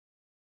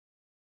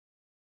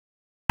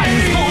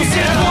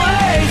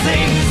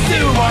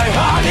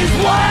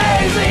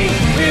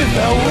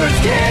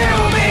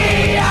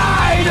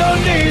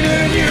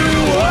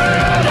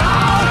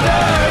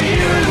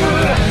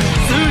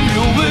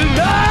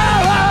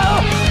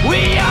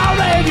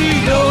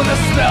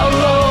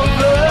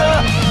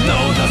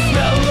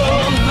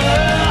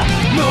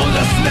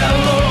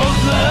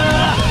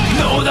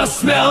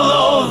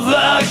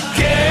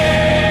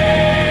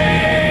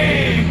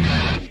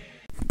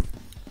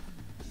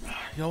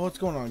Yo, what's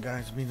going on,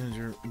 guys? Me,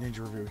 Ninja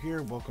Review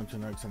here. Welcome to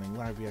another exciting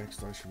live react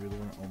slash review, the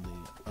one only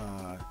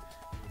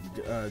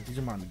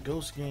Digimon the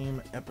Ghost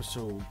Game,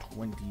 episode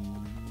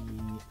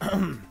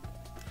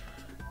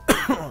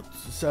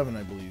 27,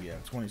 I believe. Yeah,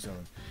 27.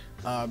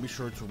 Be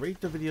sure to rate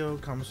the video,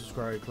 comment,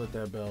 subscribe, click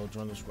that bell,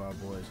 join the squad,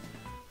 boys.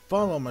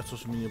 Follow my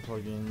social media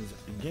plugins,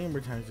 gamer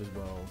tags as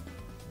well.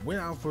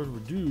 Without further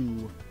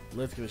ado,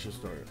 let's get this shit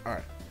started. All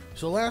right.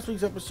 So last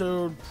week's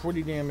episode,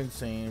 pretty damn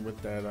insane with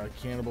that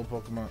cannibal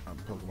Pokemon.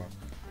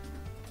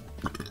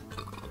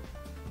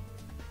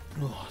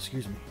 Oh,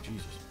 excuse me,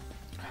 Jesus.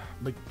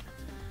 But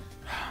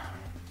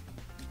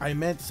I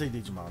meant to say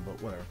Digimon,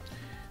 but whatever.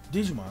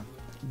 Digimon,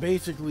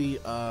 basically,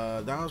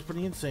 that was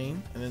pretty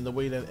insane. And then the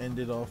way that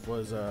ended off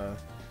was the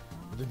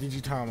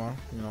Digitama,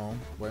 you know,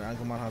 what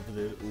Agumon Hunter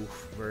did.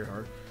 Oof, very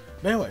hard.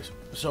 But anyways,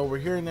 so we're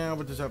here now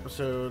with this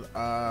episode.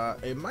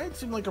 It might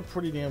seem like a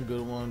pretty damn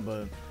good one,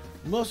 but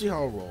we'll see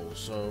how it rolls.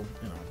 So,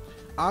 you know,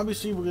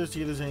 obviously we're gonna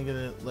see if there's any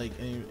gonna like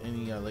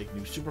any like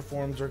new super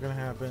forms are gonna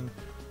happen.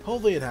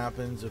 Hopefully it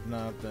happens. If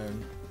not,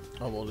 then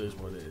oh well, it is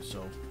what it is.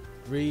 So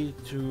 3,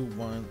 2,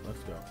 1,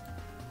 let's go.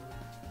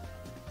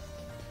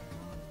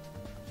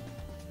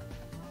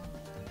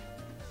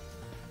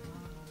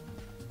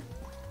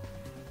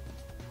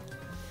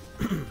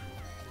 What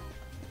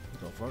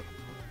the fuck?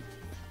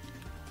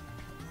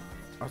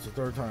 That's the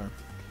third time.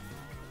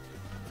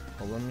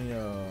 Oh, let me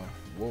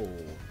whoa,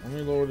 let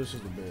me lower this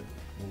just a bit.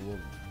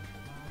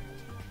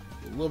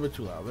 A little bit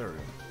too loud. There we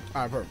go.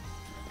 All right, perfect.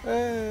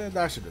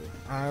 That should do it.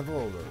 Alright,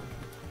 a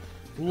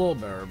little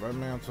better, but I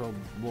mean, to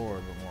lower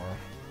a bit more.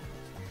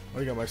 What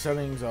do you got? My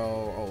settings,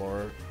 I'll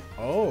lower it.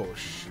 Oh,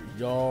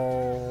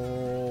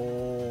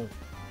 yo.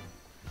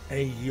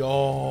 Hey,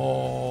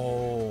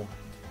 yo.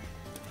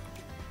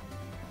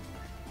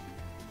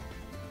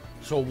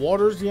 So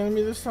water's the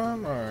enemy this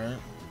time? Alright.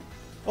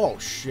 Oh,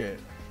 shit.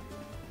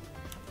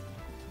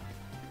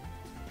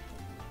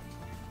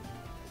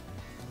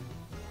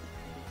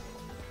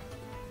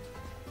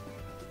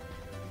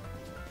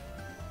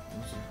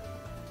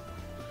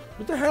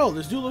 What the hell?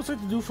 This dude looks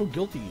like the dude from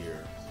Guilty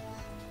Gear.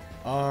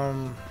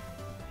 No,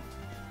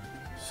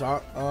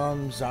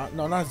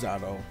 not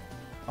Zato.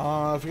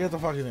 I forget what the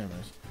fuck his name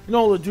is. You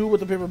know, the dude with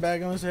the paper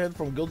bag on his head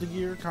from Guilty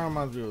Gear? Kind of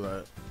reminds me of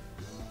that.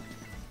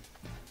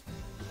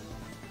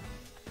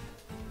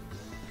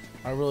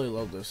 I really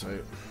love this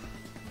site.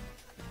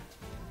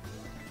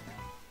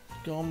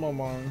 Go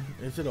on.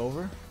 Is it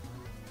over?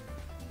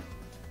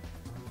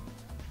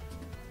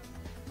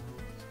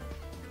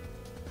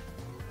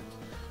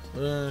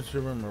 Let's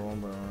remember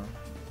one by one.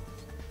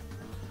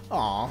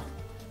 Aw.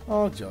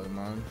 Oh,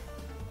 Jellymon.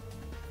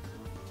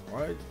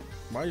 Why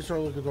you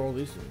start looking at all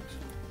these things?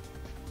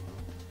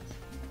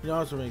 You know,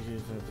 that's what makes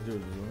sense to do,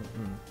 doesn't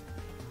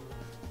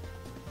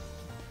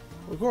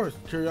it? Of course,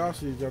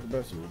 curiosity's got the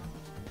best of you.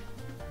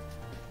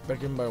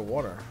 Beckoned by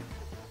water.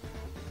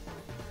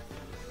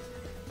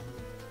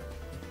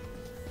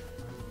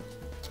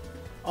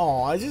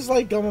 Oh, I just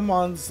like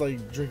Gumamon's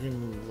like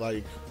drinking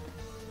like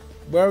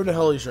wherever the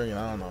hell he's drinking,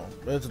 I don't know.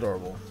 It's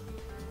adorable.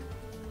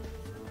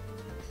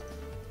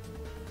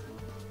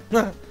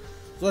 It's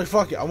like,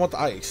 fuck it, I want the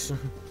ice.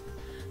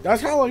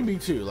 That's kind of like me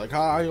too. Like,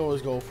 how I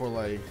always go for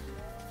like.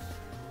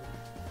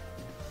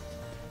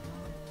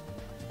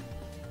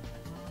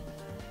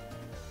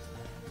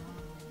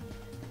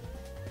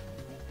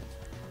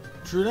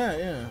 True that,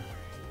 yeah.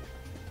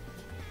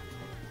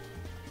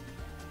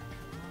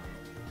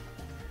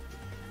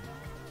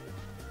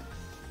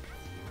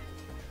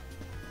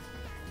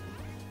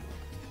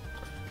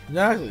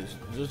 Exactly,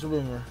 just a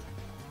rumor.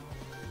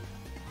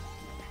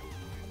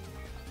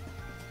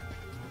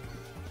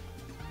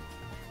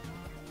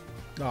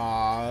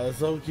 Aw,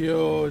 so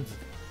cute.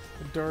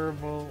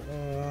 Adorable.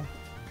 Aww.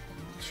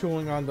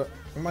 Chewing on the.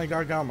 Oh my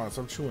god, Gamma,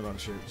 stop chewing on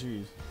shit.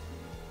 Jeez.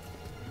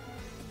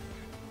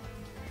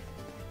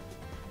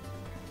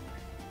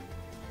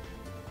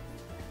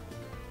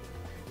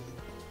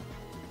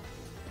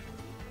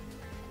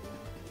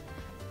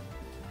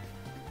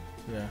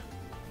 Yeah.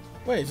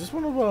 Wait, is this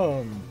one of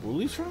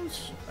Woolie's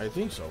friends? I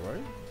think so,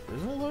 right?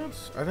 Isn't it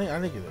Lance? I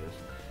think it is.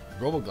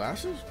 Robo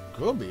glasses?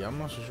 Could be. I'm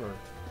not so sure.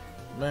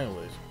 But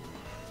anyways.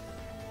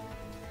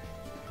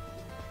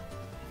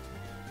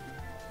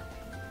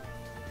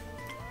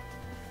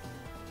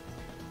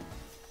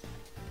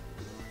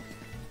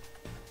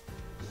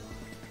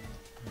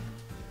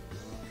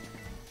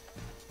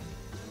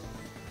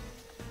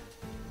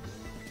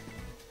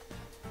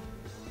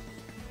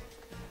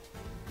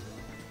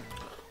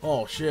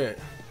 Oh shit.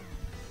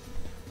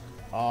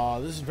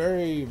 This is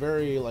very,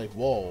 very like,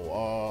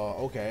 whoa,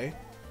 okay.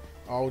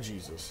 Oh,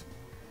 Jesus.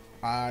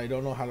 I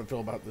don't know how to feel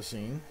about this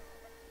scene.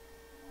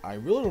 I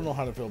really don't know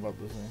how to feel about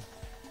this scene.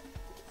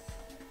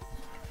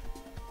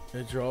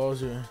 It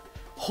draws you.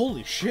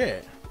 Holy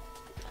shit.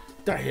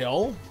 The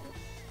hell?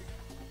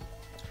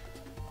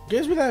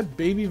 Gives me that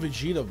baby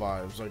Vegeta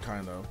vibes, like,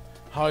 kind of.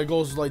 How it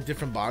goes like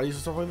different bodies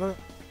and stuff like that.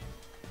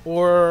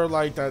 Or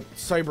like that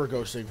Cyber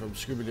Ghost thing from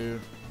Scooby-Doo.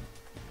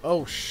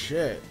 Oh,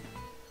 shit.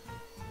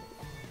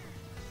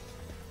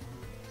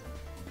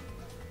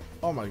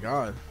 Oh my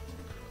god.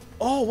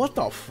 Oh, what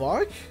the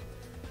fuck?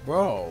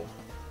 Bro.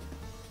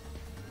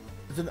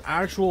 It's an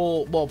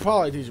actual, well,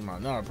 probably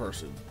Digimon, not a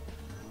person.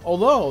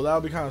 Although, that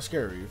would be kind of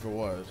scary if it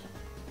was.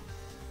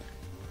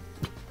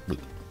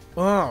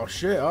 Oh,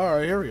 shit.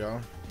 Alright, here we go.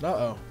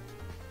 Uh-oh.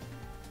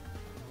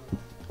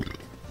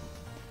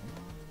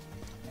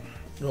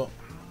 Oh.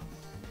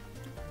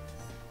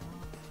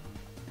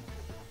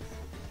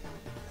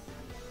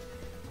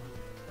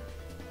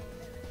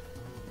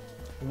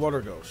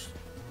 Water ghost.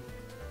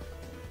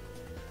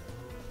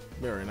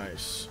 Very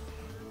nice.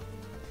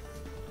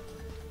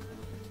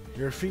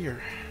 Your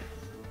fear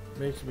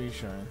makes me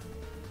shine.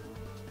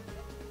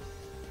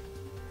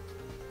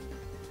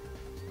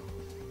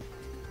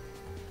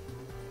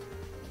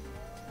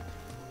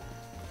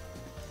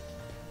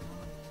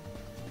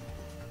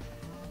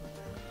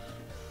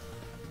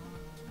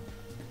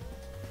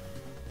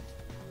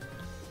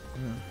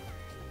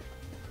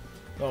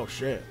 Oh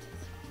shit.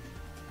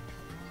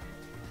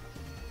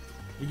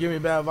 You give me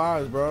bad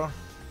vibes, bro.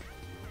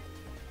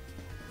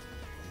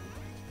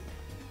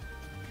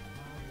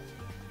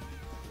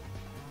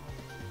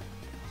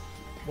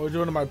 What are you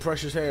doing to my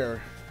precious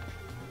hair?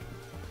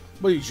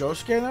 What are you,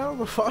 Josuke now?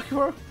 The fuck,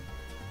 bro?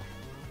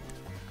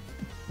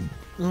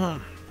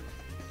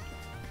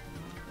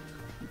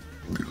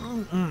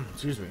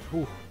 Excuse me.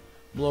 Whew.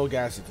 Blow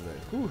gassy today.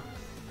 Whew.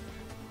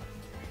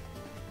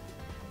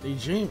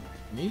 Digimon.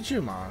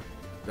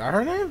 Is that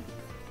her name?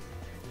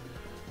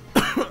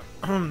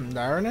 Is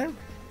that her name?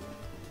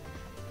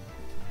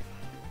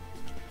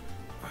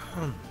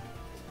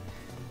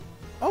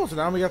 Oh, so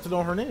now we got to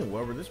know her name,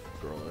 whoever this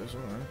girl is.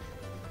 Alright.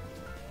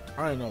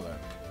 I didn't know that.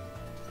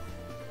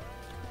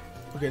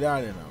 Okay, that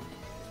I didn't know.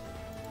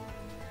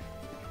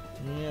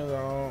 You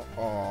know,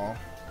 aw.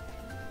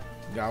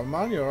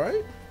 Gabumon, you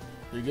alright?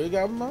 You good,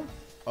 Gabumon?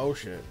 Oh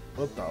shit.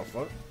 What the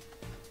fuck? What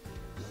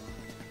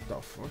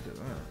the fuck is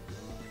that?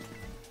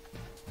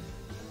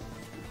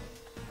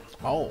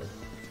 Oh.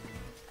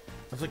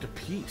 That's like a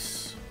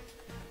piece.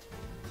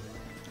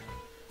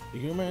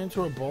 You get me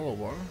into a bowl of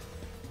water?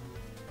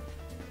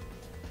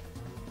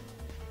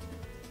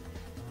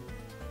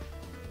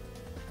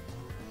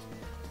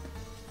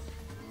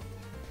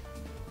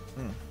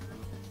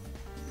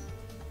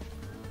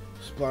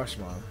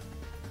 Splashmon.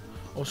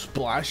 Oh,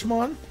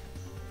 Splashmon?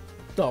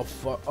 The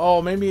fuck?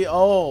 Oh, maybe.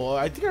 Oh,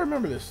 I think I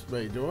remember this.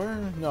 Wait, do I?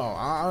 No,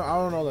 I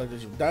don't know that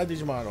Digimon. That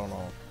Digimon I don't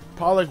know.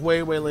 Probably like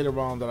way later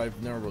on that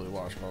I've never really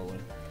watched. Probably.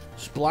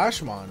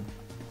 Splashmon.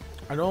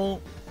 I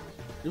don't.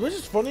 It was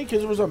just funny because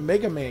there was a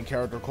Mega Man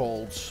character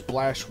called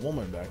Splash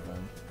Woman back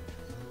then.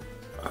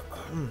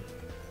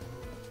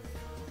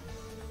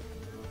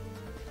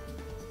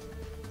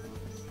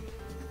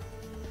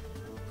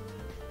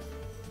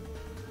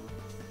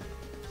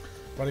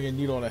 About to get a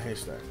needle in a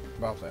haystack.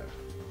 About that.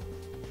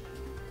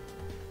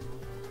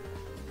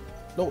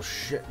 Oh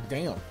shit!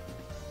 Damn.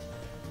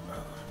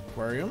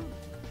 Aquarium.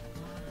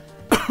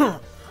 All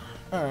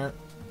right.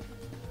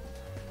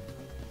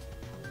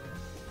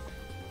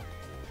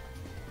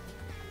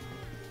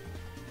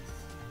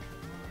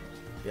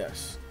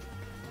 Yes.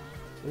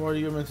 The more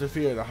you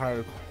interfere, the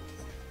higher.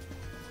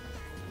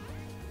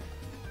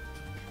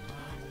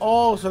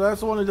 Oh, so that's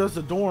the one who does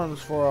the dorms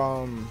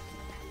for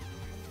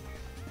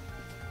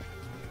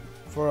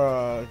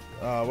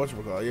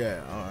whatchamacallit,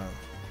 yeah.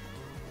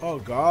 Oh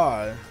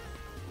god.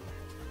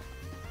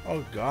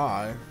 Oh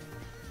god.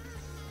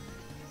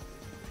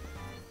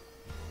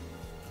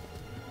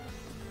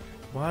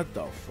 What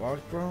the fuck,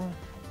 bro?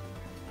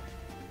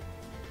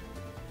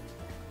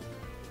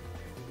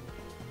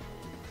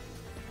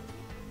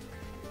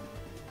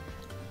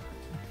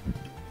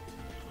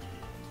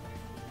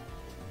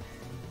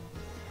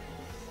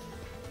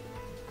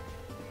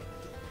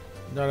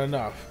 Not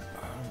enough.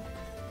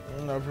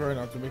 Not very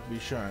enough to make me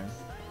shine.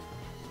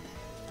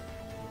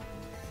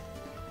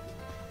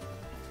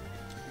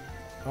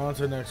 On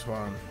to the next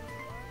one.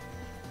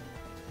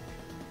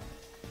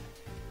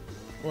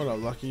 What a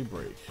lucky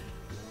break.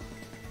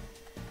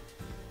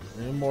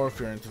 Any more if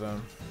you're into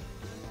them.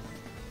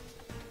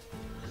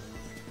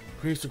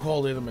 Increase the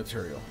quality of the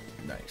material.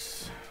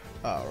 Nice.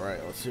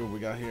 Alright, let's see what we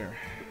got here.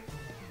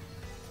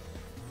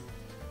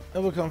 It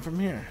will come from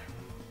here.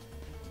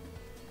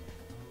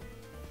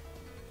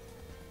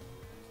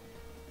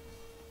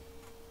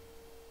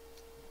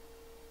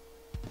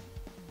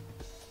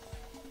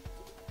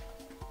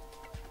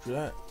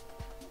 That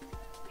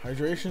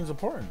hydration is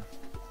important.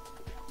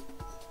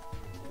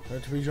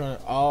 To be joined.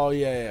 Oh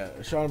yeah.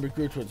 Showing to be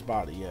glued to its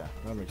body. Yeah,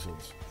 that makes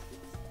sense.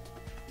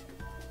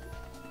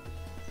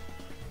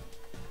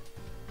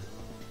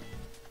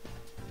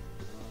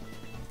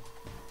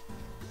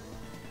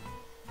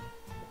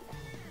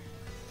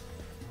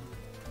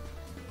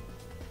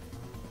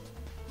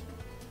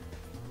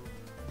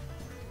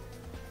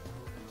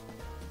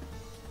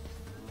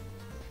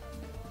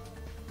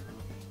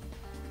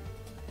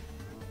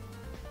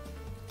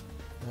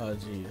 Oh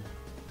gee.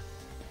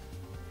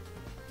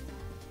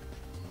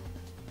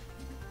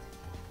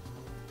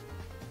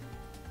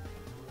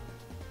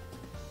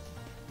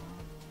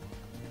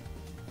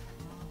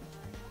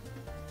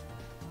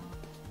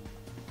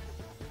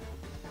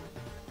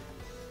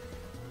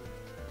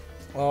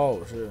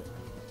 Oh shit.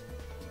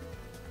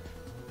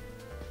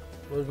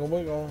 Wiggle,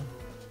 wiggle.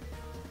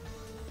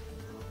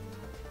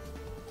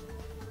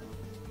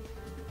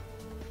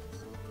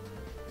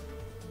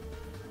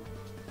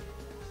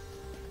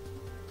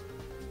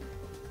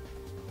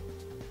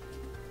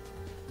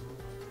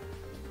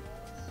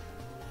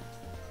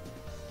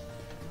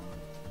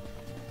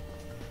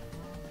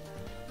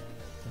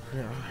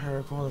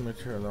 Higher quality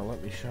material that'll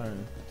let me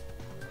shine.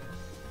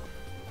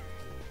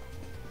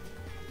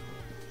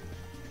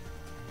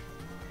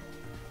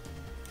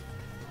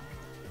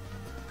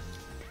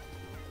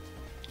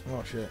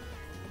 Oh shit.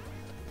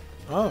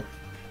 Oh.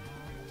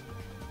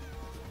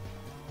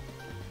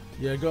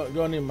 Yeah,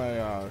 go need my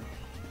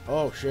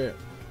oh shit.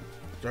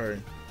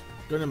 Sorry.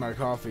 Go need my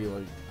coffee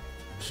like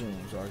soon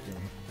so I can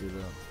do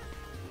that.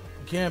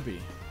 It can't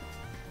be.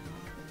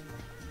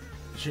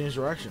 Change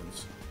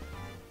directions.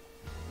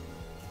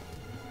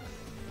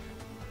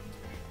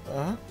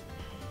 Uh-huh.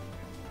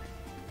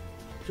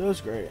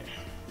 Just great. It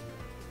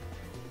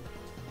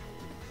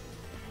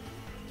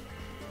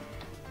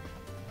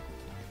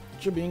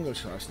should be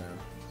English class now.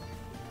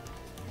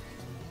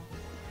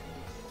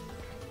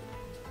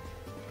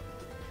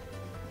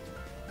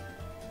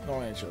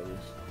 No anchovies.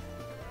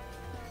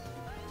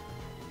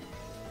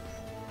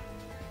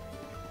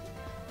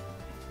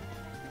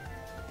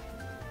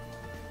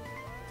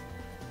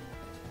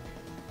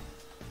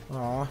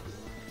 Aw.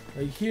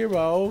 Like,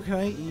 hero, can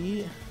I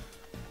eat?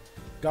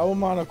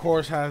 Gabumon, of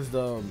course, has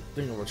the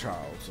thing of a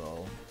child,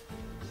 so.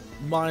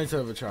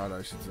 Mindset of a child,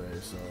 I should say,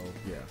 so,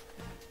 yeah.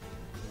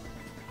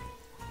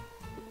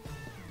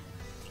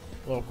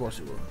 Well, of course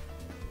he will.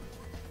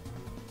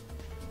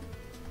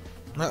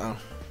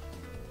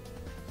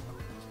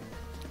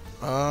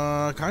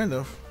 Kind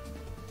of.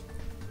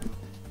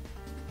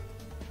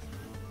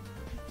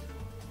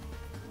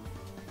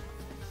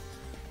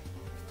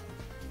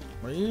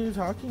 What are you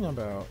talking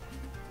about?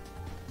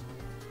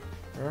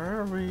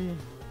 Hurry.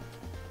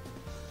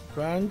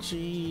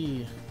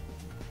 Crunchy.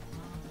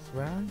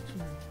 Crunchy.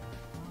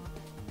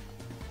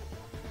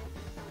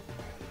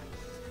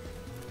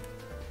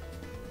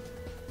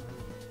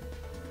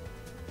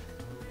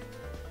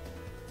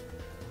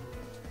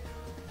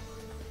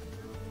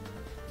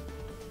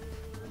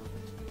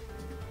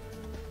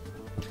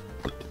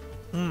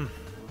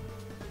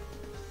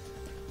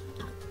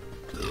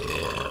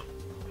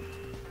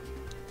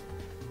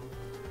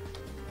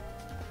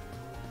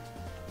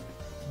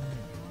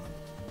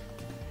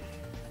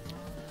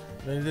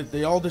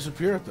 They all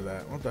disappear after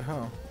that. What the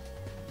hell?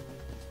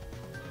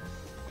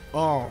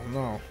 Oh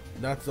no,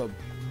 that's a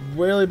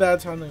really bad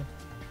timing.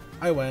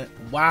 I went.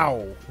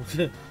 Wow.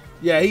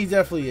 Yeah, he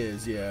definitely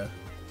is. Yeah.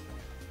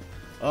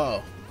 Uh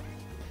oh.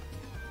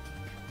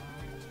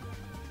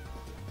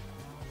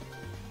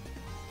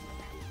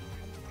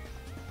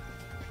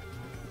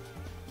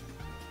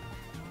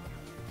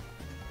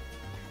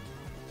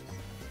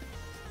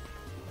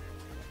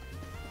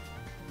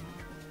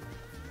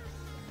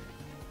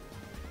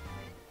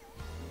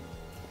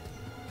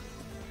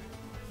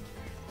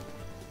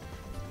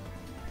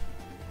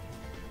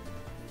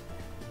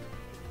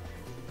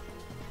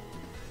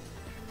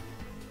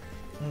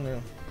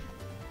 Yeah.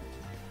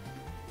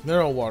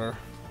 Mineral water.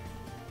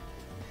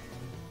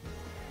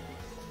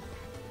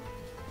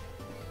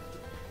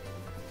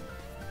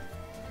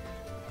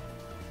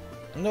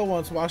 No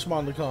one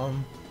Splashmon to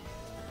come.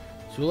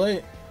 Too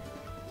late.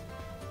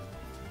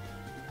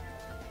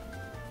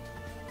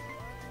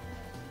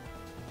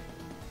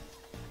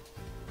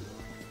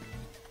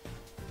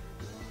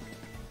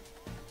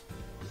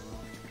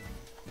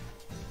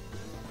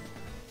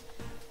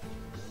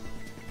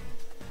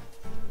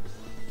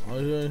 I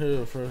was going to hear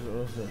the first.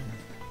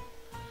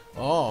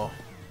 Oh.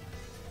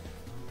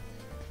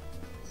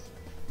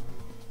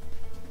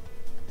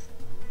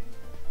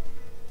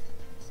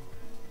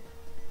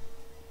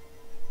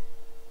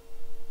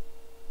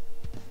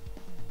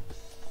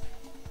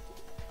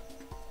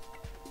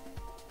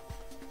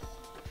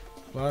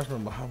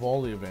 Splashmon will have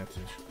all the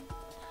advantage.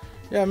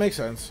 Yeah, it makes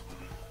sense.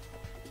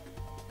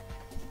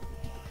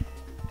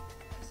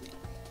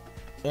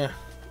 Yeah.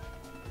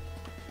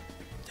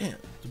 Damn,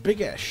 it's a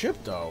big ass ship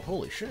though.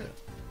 Holy shit.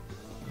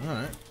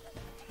 Alright.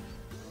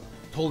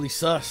 Totally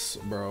sus,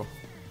 bro.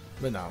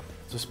 But no,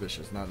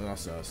 suspicious, not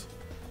sus.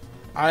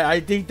 I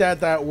think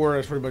that word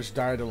has pretty much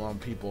died on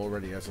people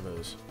already as it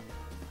is.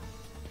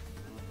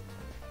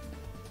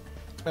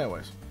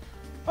 Anyways.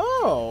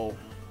 Oh.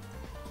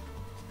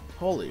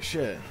 Holy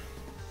shit.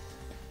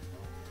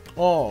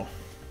 Oh.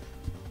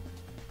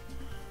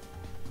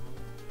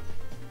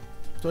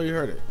 So you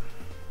heard it.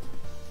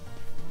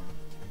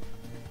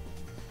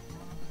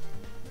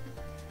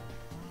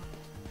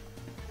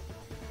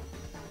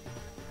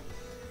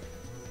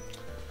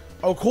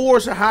 Of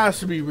course it has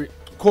to be.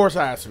 Of course it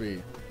has to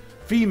be.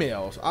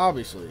 Females,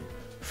 obviously.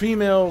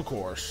 Female, of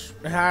course.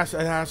 It has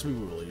to be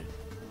Wooly.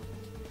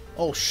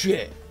 Oh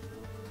shit.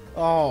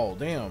 Oh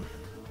damn.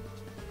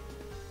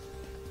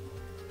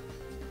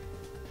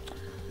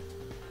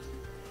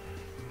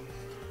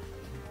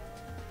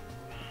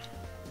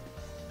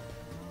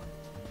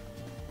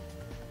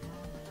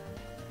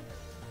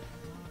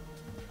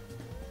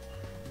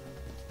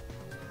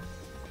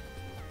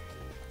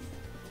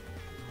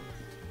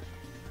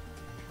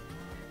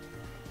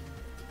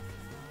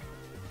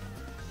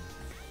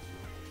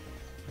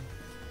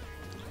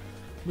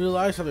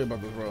 Realize something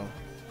about this, bro.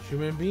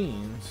 Human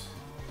beings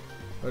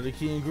are the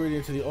key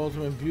ingredient to the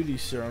ultimate beauty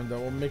serum that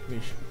will make me.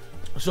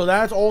 So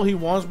that's all he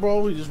wants,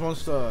 bro. He just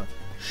wants to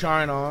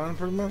shine on,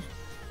 pretty much.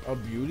 A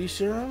beauty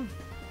serum.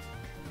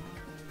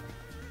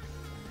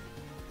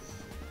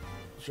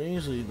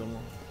 Strangely, the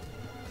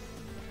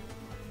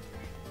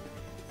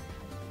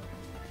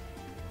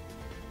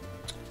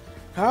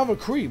kind of a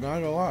creep, not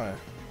gonna lie.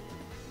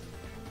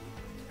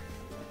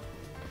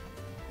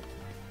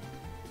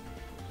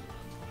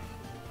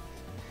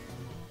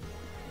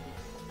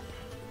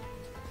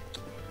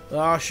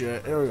 Ah,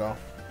 shit. Here we go.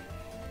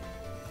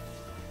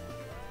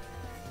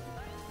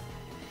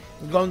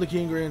 I'm going to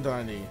key ingredient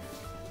I need.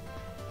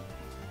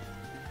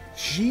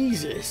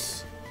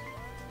 Jesus.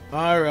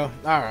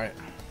 Alright.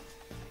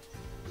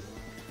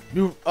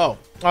 You. Oh.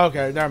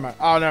 Okay. Never mind.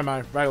 Oh, never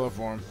mind. Regular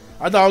form.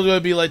 I thought it was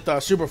gonna be like the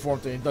super form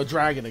thing, the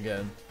dragon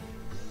again.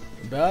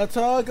 That's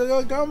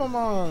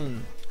Digimon.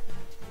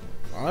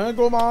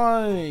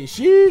 Agumon.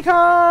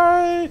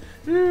 Shikai.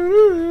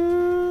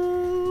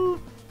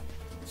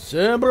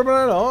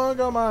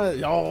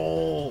 Agumon.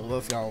 Yo,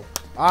 let's go.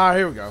 Ah,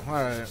 here we go. All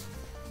right.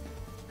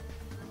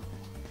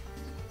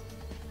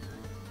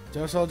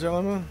 Just all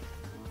gentlemen.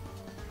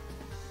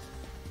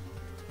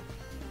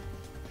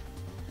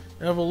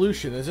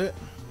 Evolution, is it?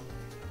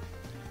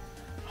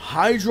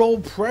 Hydro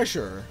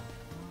pressure.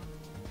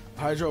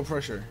 Hydro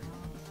pressure.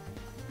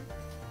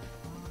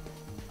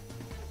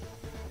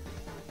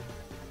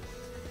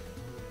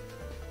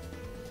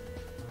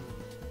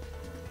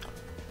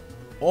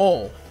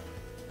 Oh.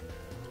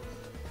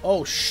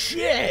 Oh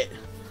shit.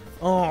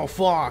 Oh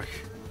fuck.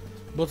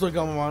 What's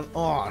going on?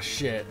 Oh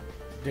shit.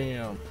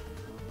 Damn.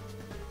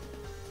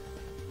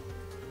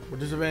 What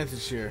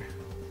disadvantage here?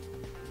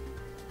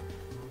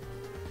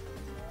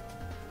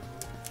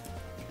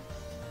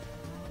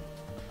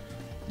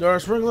 There are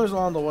sprinklers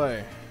on the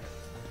way.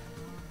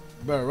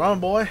 Better run,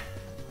 boy.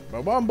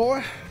 Better run,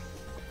 boy.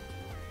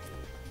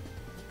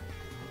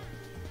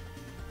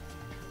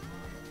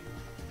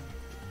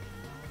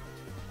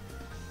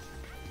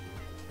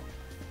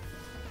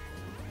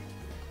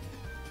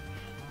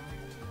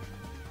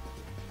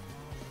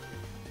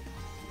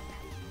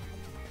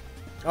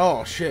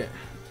 Oh, shit.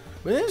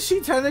 But isn't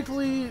she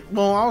technically...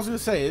 Well, I was gonna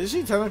say, is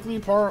she technically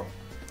part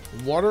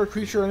water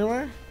creature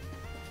anyway?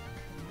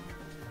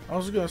 I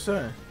was gonna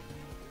say.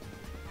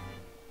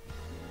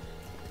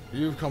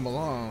 You've come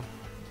along.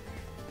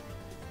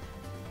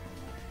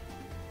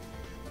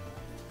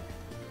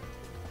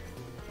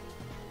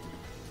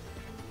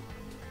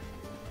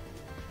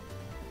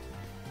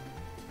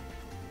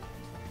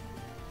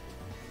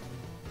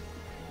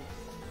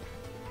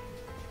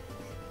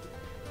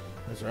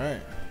 That's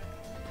right.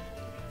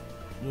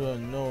 You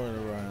have nowhere to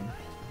run.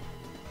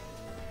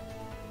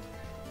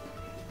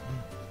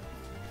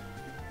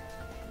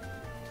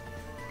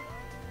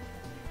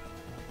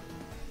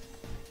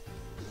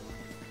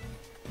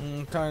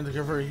 Time to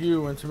convert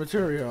you into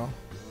material.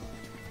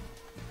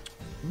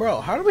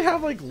 Bro, how do we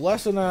have like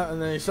less than that and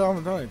then you still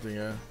haven't done anything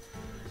yet?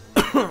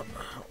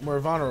 We're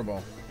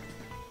vulnerable.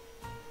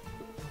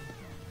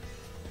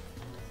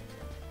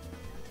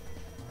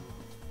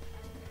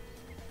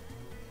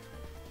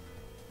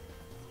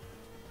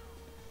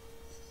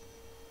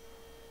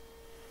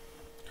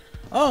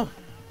 Oh.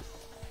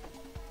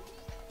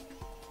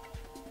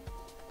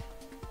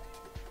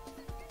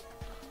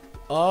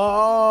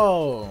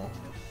 Oh.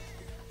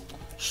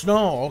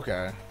 Snow,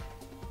 okay.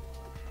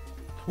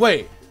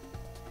 Wait.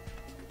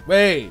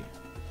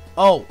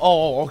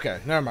 Oh, okay.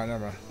 Never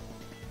mind.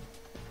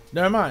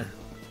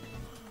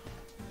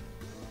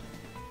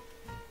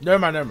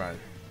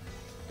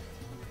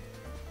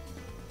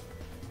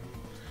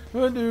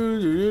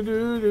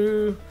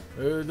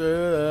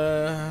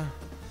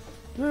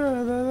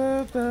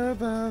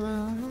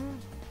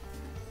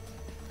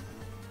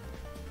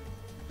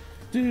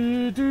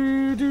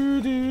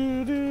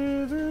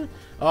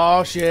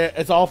 Oh shit,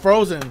 it's all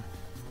frozen.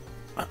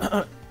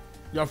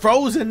 You're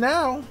frozen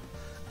now.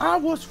 I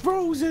was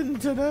frozen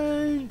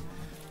today.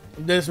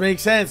 This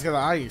makes sense because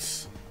of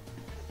ice.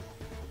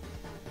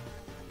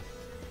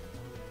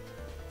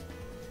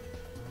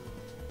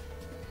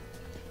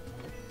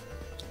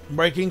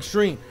 Breaking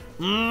stream.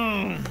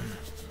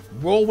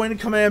 Whirlwind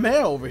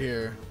Kamehameha over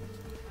here.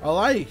 I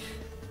like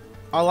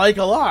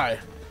a lot.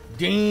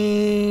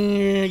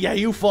 Dang. Yeah,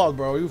 you fucked,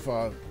 bro. You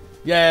fucked.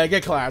 Yeah,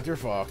 get clapped. You're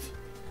fucked.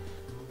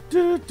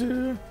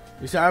 You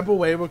sap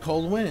away with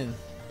cold wind.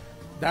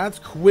 That's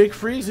quick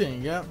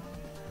freezing. Yep.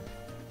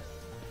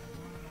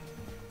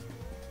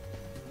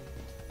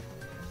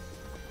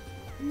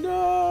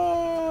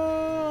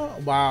 No.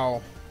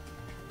 Wow.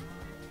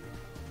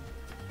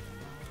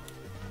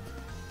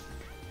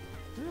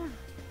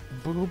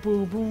 Boom,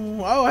 boom,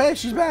 boom. Oh, hey,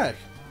 she's back.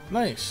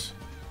 Nice.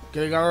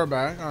 Okay, got her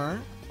back. All right.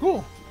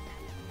 Cool.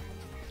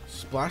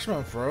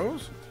 Splashmon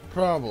froze?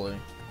 Probably.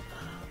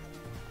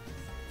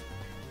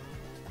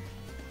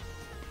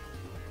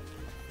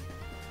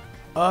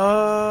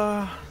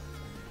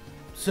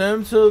 Send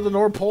him to the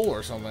North Pole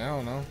or something. I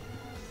don't know.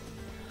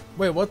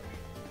 Wait, what?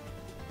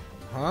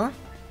 Huh?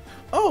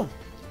 Oh.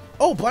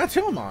 Oh,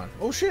 Blacktailmon.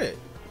 Oh shit.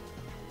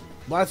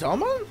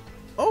 Blacktailmon?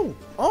 Oh,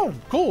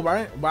 cool,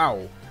 right?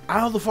 Wow.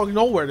 Out of the fucking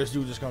nowhere, this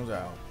dude just comes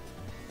out.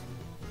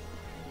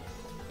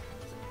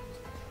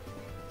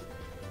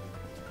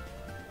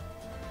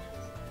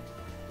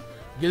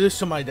 Give this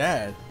to my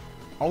dad.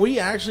 Are we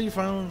actually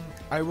found?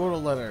 I wrote a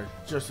letter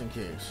just in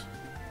case.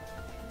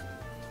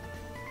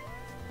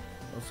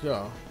 Let's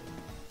go.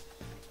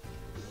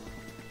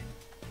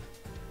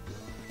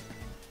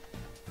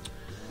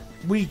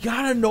 We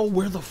gotta know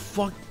where the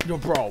fuck, no,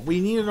 bro. We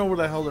need to know where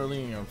the hell they're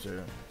leading up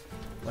to.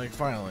 Like,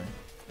 finally.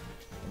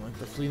 Like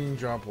the fleeting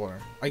drop water,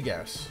 I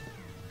guess.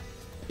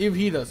 If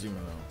he doesn't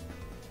even know.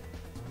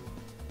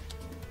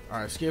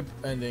 Alright, skip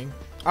ending.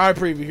 Alright,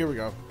 preview, here we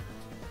go.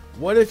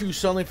 What if you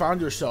suddenly found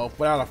yourself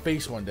without a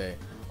face one day?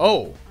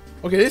 Oh,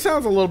 okay, this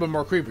sounds a little bit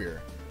more creepier.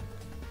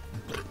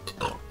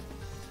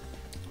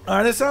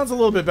 Alright, this sounds a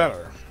little bit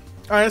better.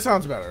 Alright, that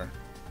sounds better.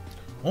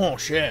 Oh,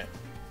 shit.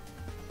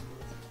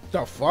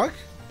 The fuck?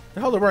 The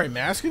hell, they're wearing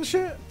masks and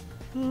shit?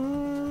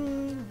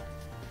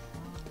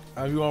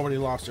 Have you already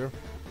lost her?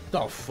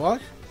 The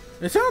fuck?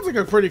 It sounds like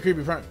a pretty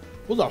creepy friend.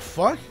 What the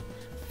fuck?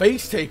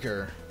 Face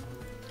taker.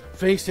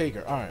 Face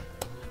taker. Alright.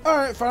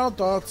 Alright, final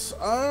thoughts.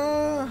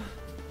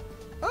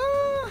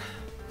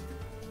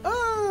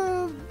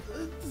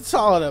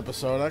 Solid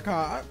episode.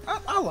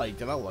 I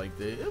liked it. I liked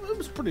it. It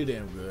was pretty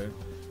damn good.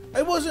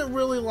 It wasn't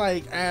really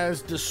like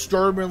as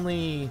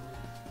disturbingly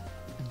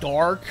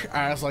dark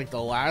as like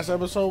the last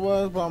episode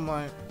was, but I'm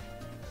like,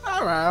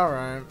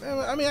 alright.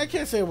 I mean, I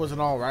can't say it was an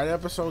alright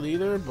episode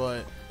either,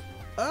 but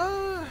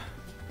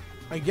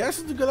I guess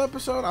it's a good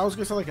episode. I was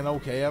gonna say like an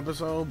okay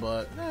episode,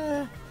 but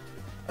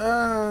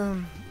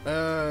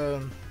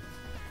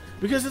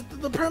because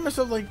the premise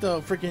of like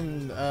the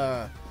freaking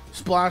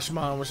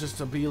Splashmon was just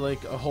to be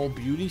like a whole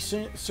beauty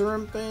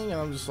serum thing, and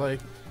I'm just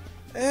like,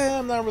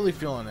 I'm not really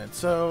feeling it.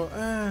 So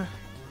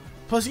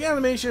plus the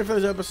animation for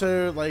this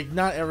episode, like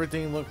not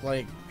everything looked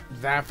like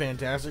that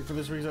fantastic for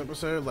this week's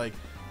episode. Like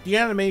the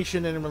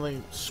animation didn't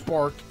really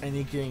spark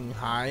anything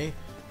high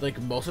like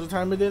most of the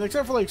time it did,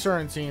 except for like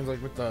certain scenes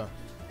like with the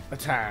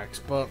attacks.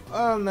 But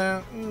other than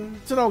that,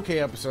 it's an okay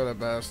episode at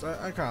best.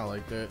 I kind of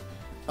liked it.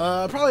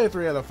 Probably a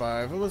 3 out of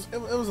 5. It was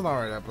an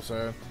alright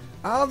episode.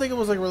 I don't think it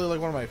was like really like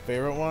one of my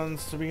favorite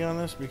ones, to be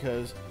honest,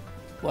 because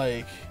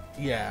like,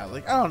 yeah,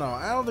 like I don't know,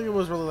 I don't think it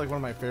was really like one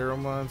of my favorite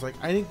ones. Like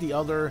I think the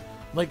other,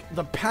 like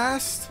the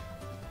past,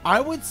 I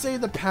would say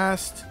the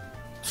past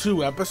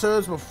 2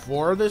 episodes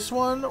before this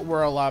one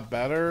were a lot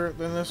better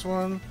than this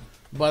one,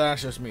 but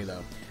that's just me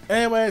though.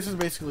 Anyway, this is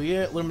basically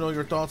it. Let me know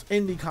your thoughts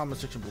in the comment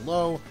section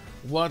below.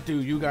 What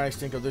do you guys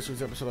think of this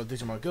week's episode of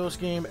Digimon Ghost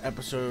Game,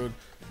 episode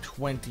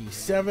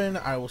 27?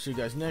 I will see you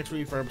guys next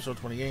week for episode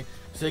 28.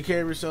 Take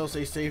care of yourselves,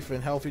 stay safe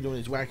and healthy during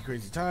these wacky,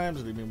 crazy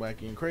times. They've been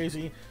wacky and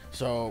crazy.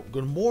 So,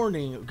 good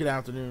morning, good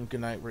afternoon,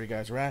 good night, where you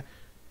guys are at.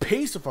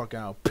 Peace the fuck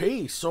out.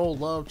 Peace, soul,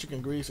 love,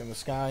 chicken grease, and the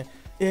sky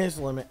is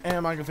the limit.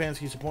 And my fans,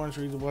 keep supporting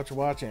us, what you're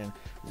watching.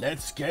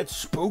 Let's get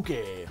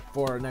spooky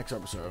for our next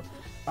episode.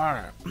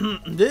 Alright,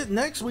 this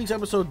next week's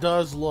episode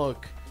does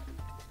look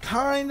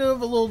kind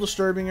of a little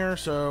disturbinger,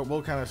 so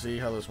we'll kind of see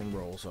how this one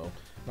rolls. So,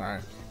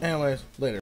 alright, anyways, later.